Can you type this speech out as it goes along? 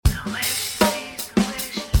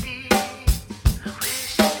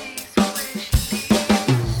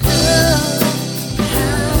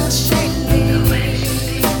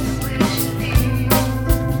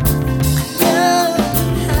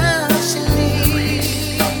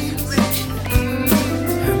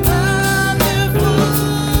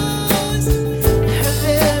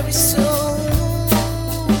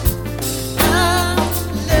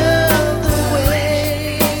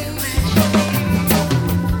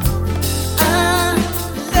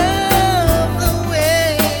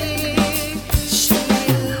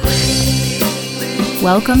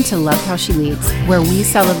Welcome to Love How She Leads, where we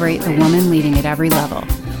celebrate the woman leading at every level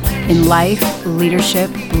in life, leadership,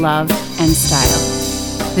 love, and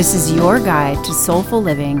style. This is your guide to soulful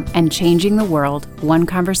living and changing the world one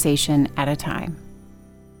conversation at a time.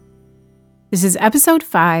 This is episode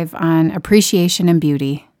 5 on appreciation and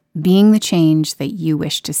beauty, being the change that you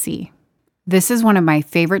wish to see. This is one of my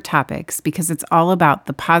favorite topics because it's all about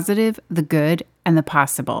the positive, the good, and the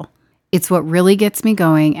possible. It's what really gets me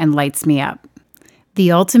going and lights me up.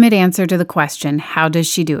 The ultimate answer to the question, how does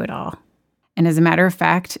she do it all? And as a matter of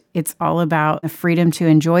fact, it's all about the freedom to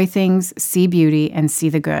enjoy things, see beauty, and see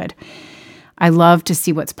the good. I love to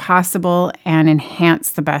see what's possible and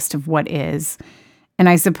enhance the best of what is. And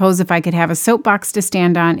I suppose if I could have a soapbox to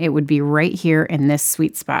stand on, it would be right here in this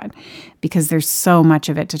sweet spot, because there's so much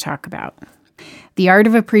of it to talk about. The art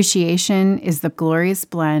of appreciation is the glorious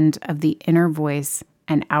blend of the inner voice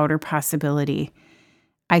and outer possibility.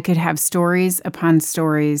 I could have stories upon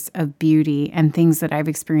stories of beauty and things that I've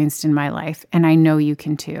experienced in my life, and I know you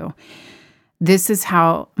can too. This is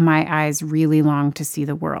how my eyes really long to see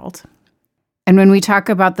the world. And when we talk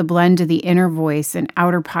about the blend of the inner voice and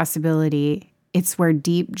outer possibility, it's where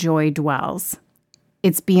deep joy dwells.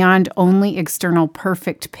 It's beyond only external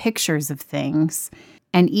perfect pictures of things,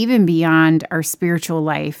 and even beyond our spiritual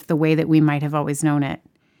life the way that we might have always known it.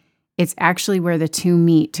 It's actually where the two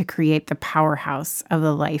meet to create the powerhouse of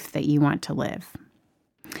the life that you want to live.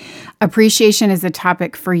 Appreciation is a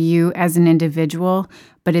topic for you as an individual,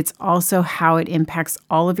 but it's also how it impacts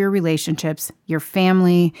all of your relationships, your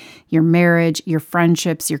family, your marriage, your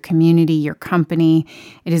friendships, your community, your company.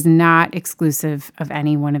 It is not exclusive of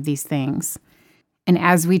any one of these things. And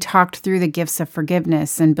as we talked through the gifts of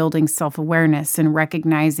forgiveness and building self-awareness and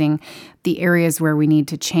recognizing the areas where we need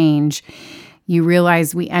to change, you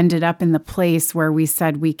realize we ended up in the place where we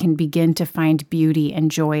said we can begin to find beauty and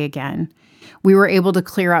joy again. We were able to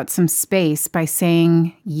clear out some space by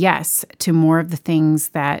saying yes to more of the things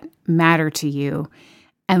that matter to you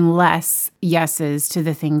and less yeses to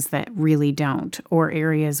the things that really don't, or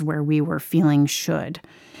areas where we were feeling should.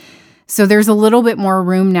 So there's a little bit more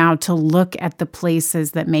room now to look at the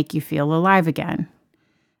places that make you feel alive again.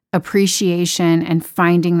 Appreciation and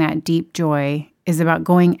finding that deep joy is about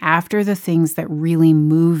going after the things that really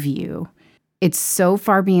move you. It's so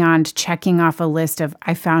far beyond checking off a list of,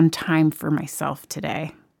 I found time for myself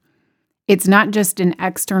today. It's not just an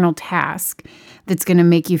external task that's going to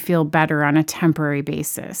make you feel better on a temporary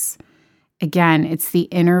basis. Again, it's the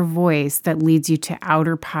inner voice that leads you to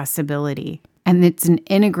outer possibility. And it's an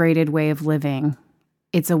integrated way of living.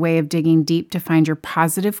 It's a way of digging deep to find your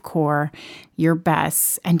positive core, your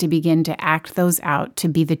best, and to begin to act those out to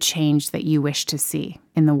be the change that you wish to see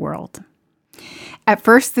in the world. At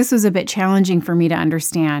first, this was a bit challenging for me to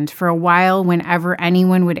understand. For a while, whenever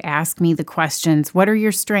anyone would ask me the questions, what are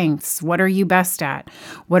your strengths? What are you best at?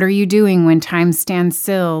 What are you doing when time stands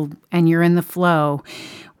still and you're in the flow?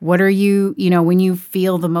 What are you, when you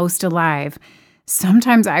feel the most alive?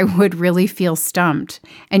 Sometimes I would really feel stumped.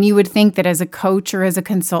 And you would think that as a coach or as a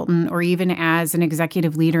consultant or even as an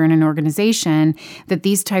executive leader in an organization, that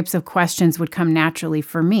these types of questions would come naturally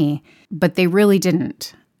for me, but they really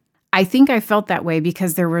didn't. I think I felt that way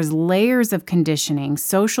because there was layers of conditioning,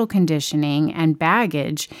 social conditioning, and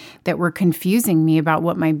baggage that were confusing me about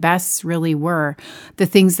what my bests really were, the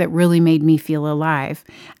things that really made me feel alive.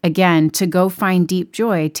 Again, to go find deep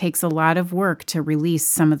joy takes a lot of work to release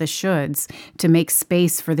some of the shoulds, to make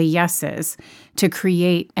space for the yeses, to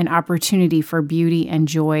create an opportunity for beauty and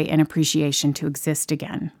joy and appreciation to exist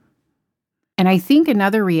again. And I think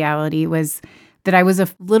another reality was that I was a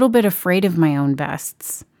little bit afraid of my own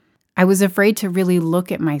bests. I was afraid to really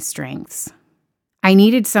look at my strengths. I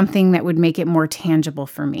needed something that would make it more tangible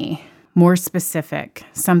for me, more specific,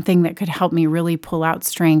 something that could help me really pull out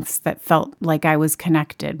strengths that felt like I was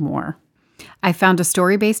connected more. I found a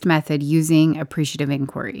story-based method using appreciative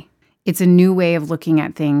inquiry. It's a new way of looking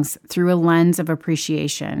at things through a lens of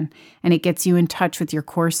appreciation, and it gets you in touch with your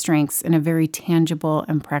core strengths in a very tangible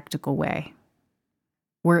and practical way.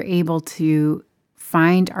 We're able to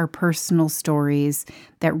find our personal stories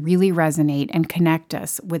that really resonate and connect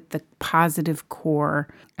us with the positive core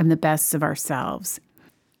and the best of ourselves.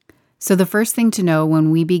 So the first thing to know when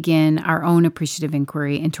we begin our own appreciative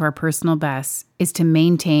inquiry into our personal best is to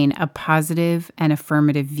maintain a positive and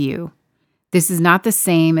affirmative view. This is not the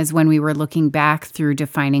same as when we were looking back through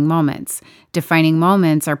defining moments. Defining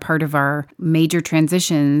moments are part of our major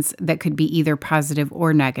transitions that could be either positive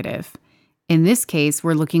or negative. In this case,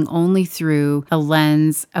 we're looking only through a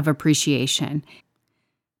lens of appreciation.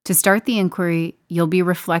 To start the inquiry, you'll be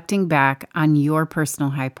reflecting back on your personal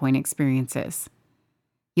high point experiences.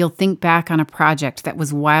 You'll think back on a project that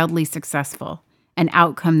was wildly successful, an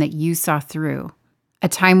outcome that you saw through, a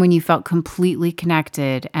time when you felt completely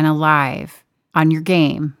connected and alive on your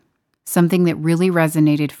game, something that really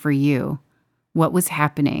resonated for you. What was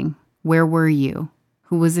happening? Where were you?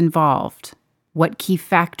 Who was involved? What key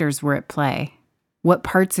factors were at play? What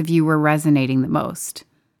parts of you were resonating the most?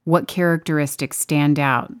 What characteristics stand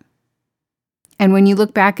out? And when you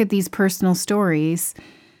look back at these personal stories,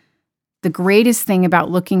 the greatest thing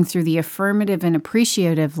about looking through the affirmative and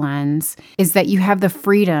appreciative lens is that you have the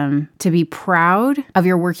freedom to be proud of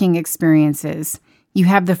your working experiences. You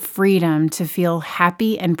have the freedom to feel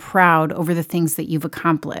happy and proud over the things that you've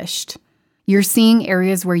accomplished. You're seeing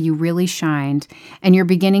areas where you really shined, and you're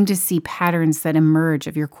beginning to see patterns that emerge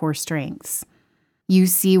of your core strengths. You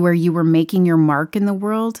see where you were making your mark in the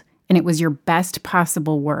world, and it was your best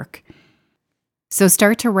possible work. So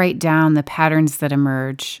start to write down the patterns that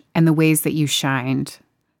emerge and the ways that you shined,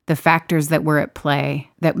 the factors that were at play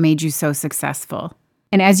that made you so successful.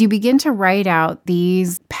 And as you begin to write out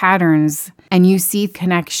these patterns and you see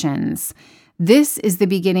connections, this is the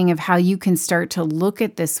beginning of how you can start to look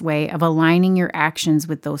at this way of aligning your actions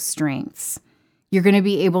with those strengths. You're going to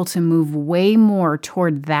be able to move way more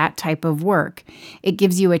toward that type of work. It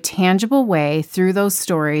gives you a tangible way through those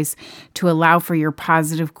stories to allow for your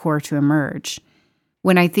positive core to emerge.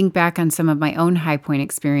 When I think back on some of my own high point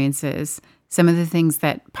experiences, some of the things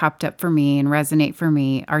that popped up for me and resonate for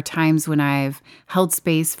me are times when I've held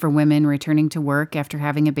space for women returning to work after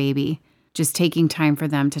having a baby, just taking time for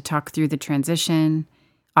them to talk through the transition,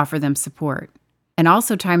 offer them support. And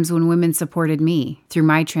also times when women supported me through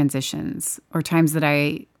my transitions, or times that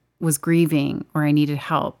I was grieving or I needed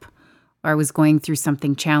help, or I was going through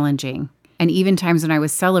something challenging. And even times when I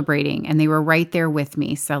was celebrating and they were right there with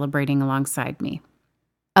me, celebrating alongside me.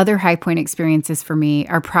 Other high point experiences for me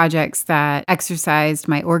are projects that exercised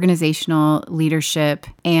my organizational, leadership,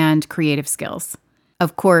 and creative skills.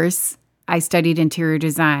 Of course, I studied interior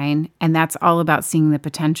design, and that's all about seeing the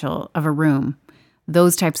potential of a room.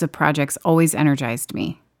 Those types of projects always energized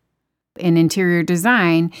me. In interior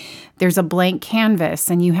design, there's a blank canvas,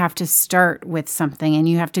 and you have to start with something, and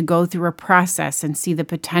you have to go through a process and see the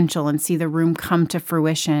potential and see the room come to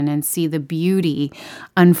fruition and see the beauty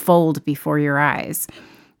unfold before your eyes.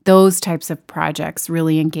 Those types of projects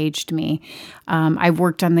really engaged me. I've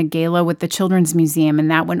worked on the gala with the Children's Museum, and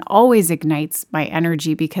that one always ignites my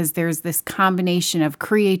energy because there's this combination of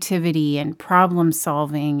creativity and problem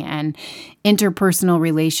solving and interpersonal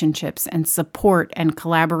relationships and support and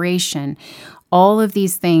collaboration. All of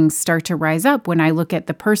these things start to rise up when I look at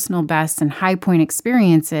the personal best and high point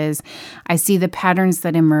experiences. I see the patterns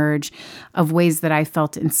that emerge of ways that I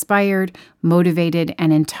felt inspired, motivated,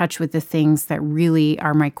 and in touch with the things that really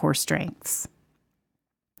are my core strengths.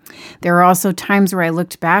 There are also times where I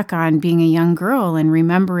looked back on being a young girl and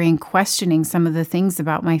remembering questioning some of the things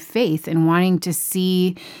about my faith and wanting to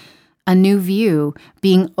see a new view,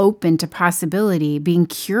 being open to possibility, being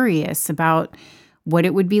curious about what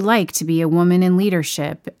it would be like to be a woman in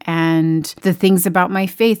leadership, and the things about my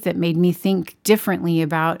faith that made me think differently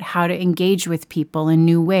about how to engage with people in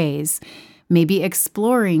new ways, maybe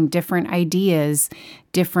exploring different ideas,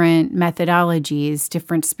 different methodologies,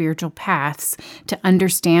 different spiritual paths to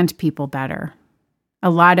understand people better.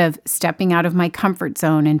 A lot of stepping out of my comfort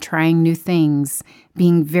zone and trying new things,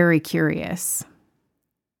 being very curious.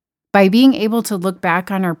 By being able to look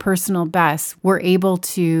back on our personal best, we're able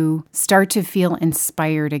to start to feel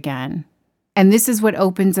inspired again. And this is what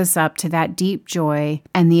opens us up to that deep joy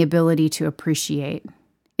and the ability to appreciate.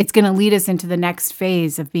 It's going to lead us into the next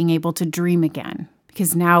phase of being able to dream again,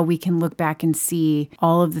 because now we can look back and see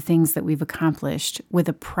all of the things that we've accomplished with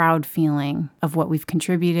a proud feeling of what we've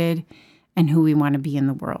contributed and who we want to be in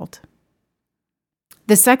the world.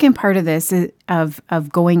 The second part of this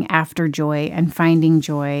of going after joy and finding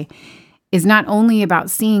joy is not only about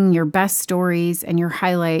seeing your best stories and your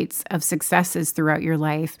highlights of successes throughout your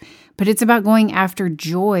life, but it's about going after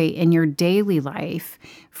joy in your daily life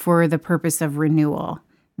for the purpose of renewal.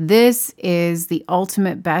 This is the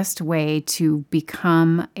ultimate best way to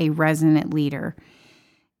become a resonant leader.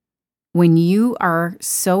 When you are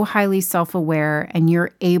so highly self-aware and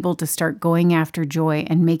you're able to start going after joy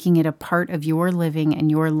and making it a part of your living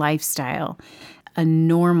and your lifestyle, a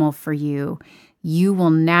normal for you, you will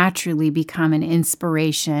naturally become an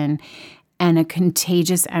inspiration and a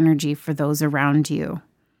contagious energy for those around you.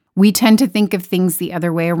 We tend to think of things the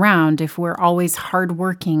other way around. If we're always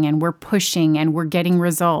hardworking and we're pushing and we're getting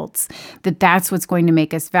results, that's what's going to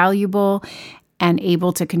make us valuable and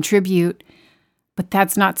able to contribute. But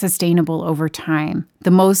that's not sustainable over time.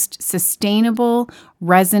 The most sustainable,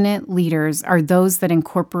 resonant leaders are those that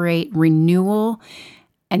incorporate renewal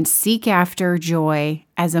and seek after joy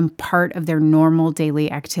as a part of their normal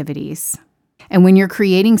daily activities. And when you're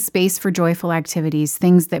creating space for joyful activities,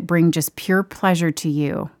 things that bring just pure pleasure to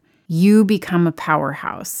you, you become a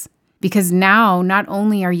powerhouse. Because now, not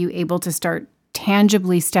only are you able to start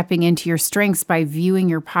tangibly stepping into your strengths by viewing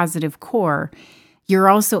your positive core, you're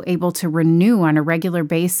also able to renew on a regular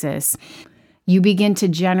basis. You begin to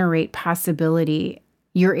generate possibility.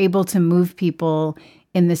 You're able to move people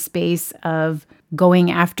in the space of going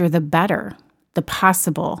after the better, the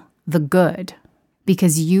possible, the good,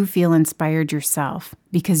 because you feel inspired yourself,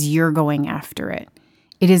 because you're going after it.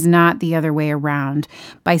 It is not the other way around.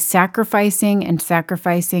 By sacrificing and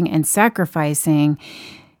sacrificing and sacrificing,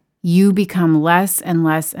 you become less and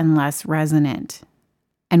less and less resonant.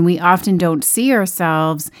 And we often don't see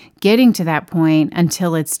ourselves getting to that point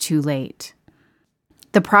until it's too late.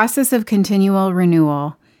 The process of continual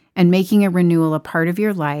renewal and making a renewal a part of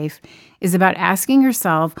your life is about asking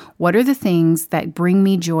yourself, what are the things that bring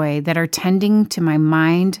me joy that are tending to my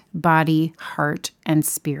mind, body, heart, and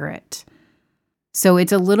spirit? So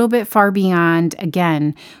it's a little bit far beyond,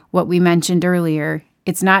 again, what we mentioned earlier.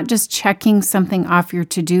 It's not just checking something off your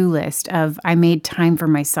to-do list of, I made time for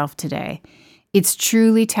myself today. It's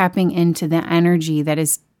truly tapping into the energy that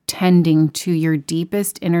is tending to your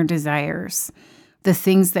deepest inner desires, the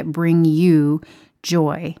things that bring you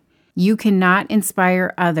joy. You cannot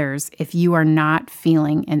inspire others if you are not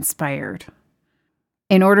feeling inspired.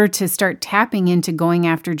 In order to start tapping into going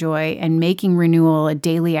after joy and making renewal a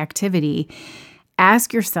daily activity,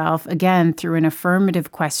 ask yourself, again, through an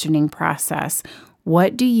affirmative questioning process,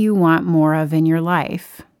 what do you want more of in your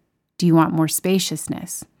life? Do you want more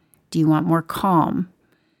spaciousness? Do you want more calm?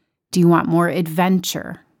 Do you want more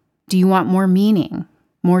adventure? Do you want more meaning,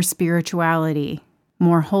 more spirituality,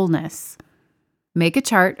 more wholeness? Make a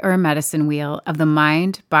chart or a medicine wheel of the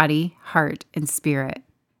mind, body, heart, and spirit.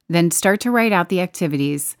 Then start to write out the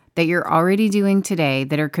activities that you're already doing today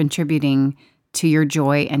that are contributing to your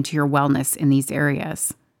joy and to your wellness in these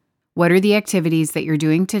areas. What are the activities that you're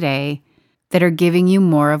doing today that are giving you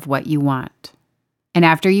more of what you want? And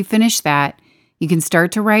after you finish that, you can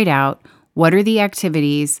start to write out what are the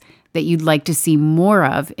activities that you'd like to see more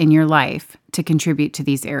of in your life to contribute to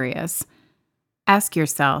these areas. Ask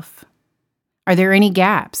yourself, are there any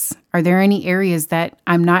gaps? Are there any areas that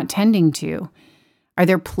I'm not tending to? Are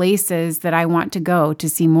there places that I want to go to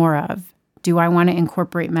see more of? Do I want to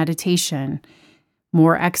incorporate meditation,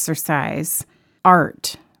 more exercise,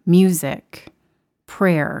 art, music,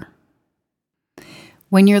 prayer?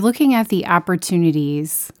 When you're looking at the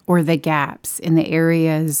opportunities or the gaps in the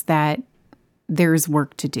areas that there's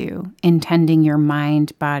work to do in tending your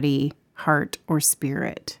mind, body, heart, or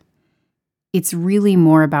spirit, it's really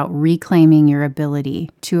more about reclaiming your ability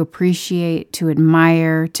to appreciate, to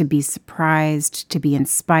admire, to be surprised, to be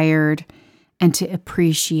inspired, and to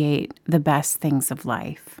appreciate the best things of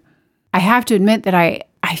life. I have to admit that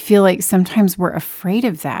I feel like sometimes we're afraid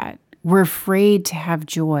of that. We're afraid to have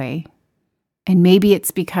joy. And maybe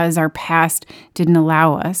it's because our past didn't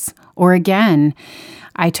allow us. Or again,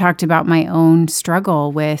 I talked about my own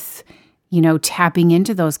struggle with, tapping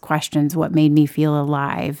into those questions. What made me feel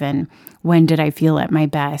alive? And when did I feel at my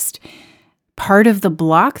best? Part of the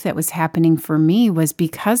block that was happening for me was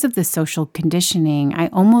because of the social conditioning. I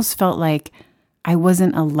almost felt like I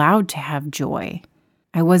wasn't allowed to have joy.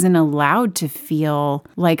 I wasn't allowed to feel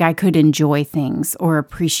like I could enjoy things or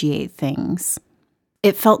appreciate things.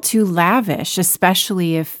 It felt too lavish,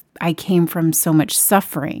 especially if I came from so much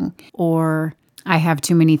suffering or I have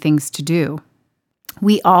too many things to do.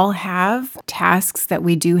 We all have tasks that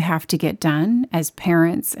we do have to get done as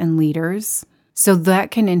parents and leaders. So that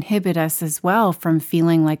can inhibit us as well from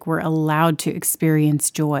feeling like we're allowed to experience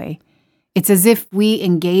joy. It's as if we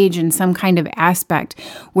engage in some kind of aspect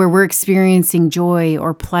where we're experiencing joy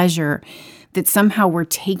or pleasure that somehow we're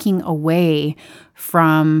taking away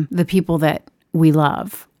from the people that we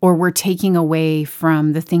love, or we're taking away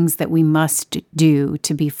from the things that we must do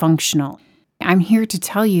to be functional. I'm here to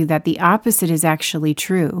tell you that the opposite is actually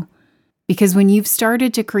true. Because when you've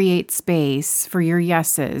started to create space for your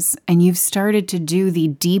yeses, and you've started to do the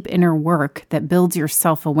deep inner work that builds your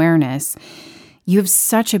self-awareness, you have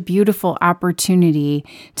such a beautiful opportunity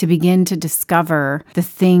to begin to discover the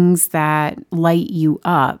things that light you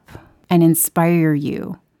up and inspire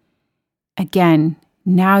you. Again,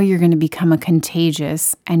 now you're going to become a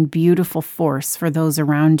contagious and beautiful force for those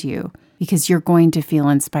around you because you're going to feel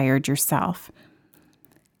inspired yourself.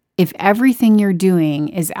 If everything you're doing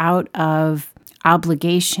is out of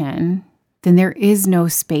obligation then there is no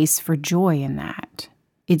space for joy in that.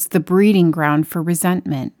 It's the breeding ground for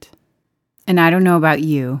resentment. And I don't know about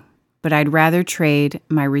you, but I'd rather trade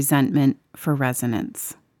my resentment for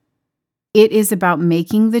resonance. It is about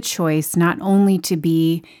making the choice not only to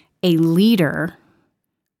be a leader,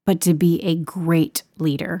 but to be a great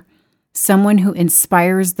leader. Someone who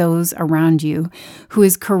inspires those around you, who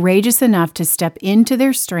is courageous enough to step into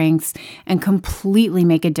their strengths and completely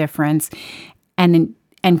make a difference and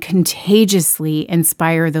contagiously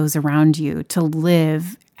inspire those around you to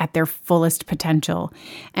live at their fullest potential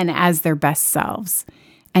and as their best selves,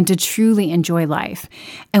 and to truly enjoy life.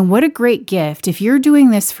 And what a great gift. If you're doing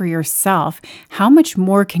this for yourself, how much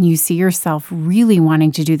more can you see yourself really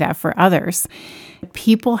wanting to do that for others?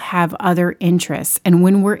 People have other interests, and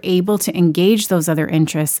when we're able to engage those other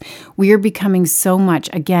interests, we are becoming so much,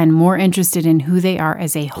 again, more interested in who they are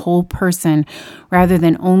as a whole person rather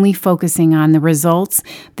than only focusing on the results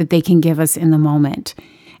that they can give us in the moment.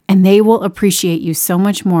 And they will appreciate you so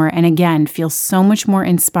much more and, again, feel so much more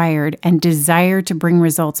inspired and desire to bring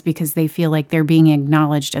results because they feel like they're being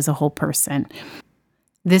acknowledged as a whole person.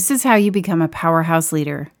 This is how you become a powerhouse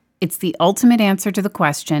leader. It's the ultimate answer to the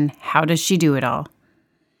question, how does she do it all?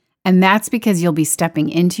 And that's because you'll be stepping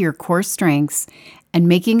into your core strengths and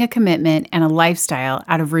making a commitment and a lifestyle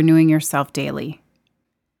out of renewing yourself daily.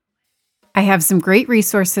 I have some great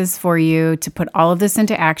resources for you to put all of this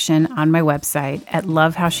into action on my website at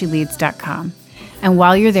lovehowsheleads.com. And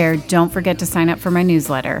while you're there, don't forget to sign up for my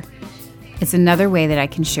newsletter. It's another way that I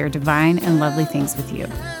can share divine and lovely things with you.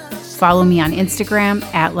 Follow me on Instagram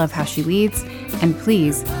at lovehowsheleads, and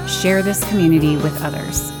please share this community with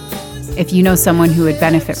others. If you know someone who would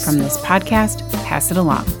benefit from this podcast, pass it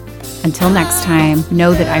along. Until next time,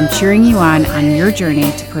 know that I'm cheering you on your journey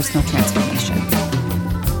to personal transformation.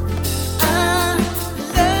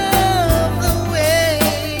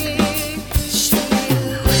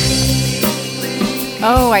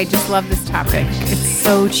 Oh, I just love this topic. It's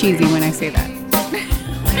so cheesy when I say that.